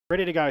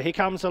Ready to go. Here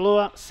comes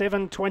Allure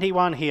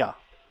 721 here.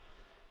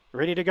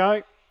 Ready to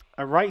go.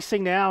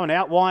 Racing now, and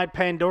out wide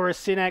Pandora's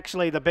Sin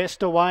actually the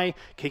best away,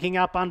 kicking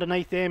up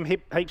underneath them,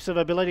 heaps of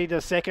ability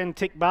to second,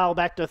 Tick Bale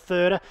back to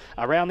third.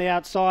 Around the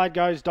outside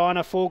goes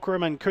Dinah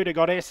Fulcrum, and Kuta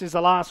Goddess is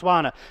the last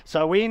one.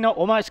 So in,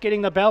 almost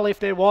getting the bell if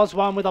there was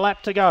one with a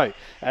lap to go.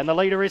 And the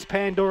leader is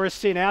Pandora's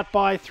Sin, out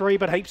by 3,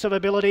 but heaps of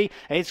ability.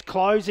 It's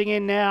closing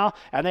in now,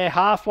 and they're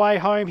halfway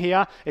home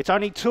here. It's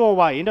only 2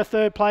 away. Into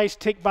third place,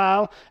 Tick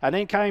Bale, and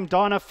then came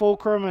Dinah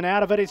Fulcrum, and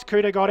out of it is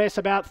Kuta Goddess,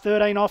 about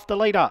 13 off the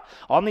leader.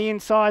 On the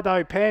inside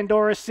though, Pandora's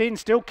Sin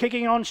still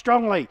kicking on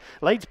strongly,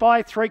 leads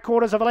by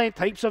 3/4 of a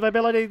length, heaps of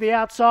ability to the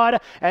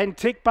outside, and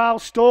Tick Bale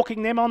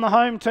stalking them on the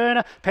home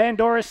turner.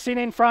 Pandora's Sin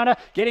in front,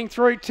 getting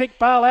through Tick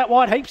Bale out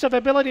wide, heaps of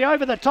ability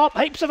over the top,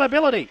 heaps of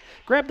ability.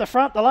 Grabbed the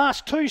front the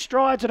last 2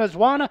 strides and has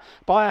won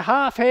by a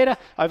half head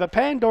over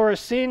Pandora's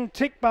Sin.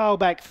 Tick Bale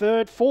back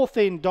third, fourth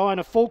in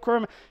Dinah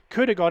Fulcrum,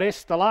 Kuta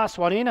Goddess the last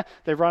one in.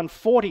 They've run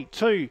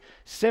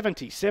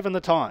 42.77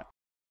 the time.